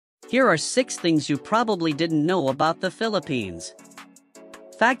Here are 6 things you probably didn't know about the Philippines.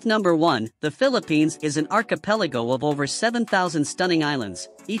 Fact number 1, the Philippines is an archipelago of over 7,000 stunning islands,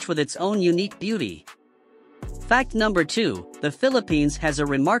 each with its own unique beauty. Fact number 2, the Philippines has a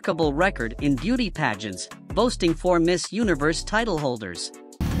remarkable record in beauty pageants, boasting 4 Miss Universe title holders.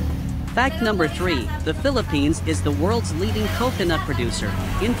 Fact number 3, the Philippines is the world's leading coconut producer,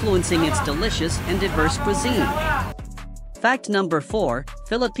 influencing its delicious and diverse cuisine. Fact number 4,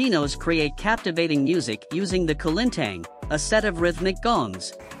 Filipinos create captivating music using the kulintang, a set of rhythmic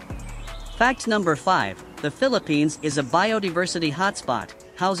gongs. Fact number 5, the Philippines is a biodiversity hotspot,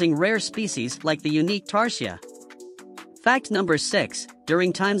 housing rare species like the unique tarsier. Fact number 6,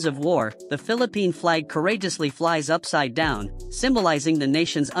 during times of war, the Philippine flag courageously flies upside down, symbolizing the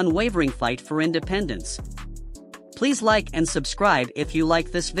nation's unwavering fight for independence. Please like and subscribe if you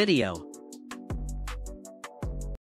like this video.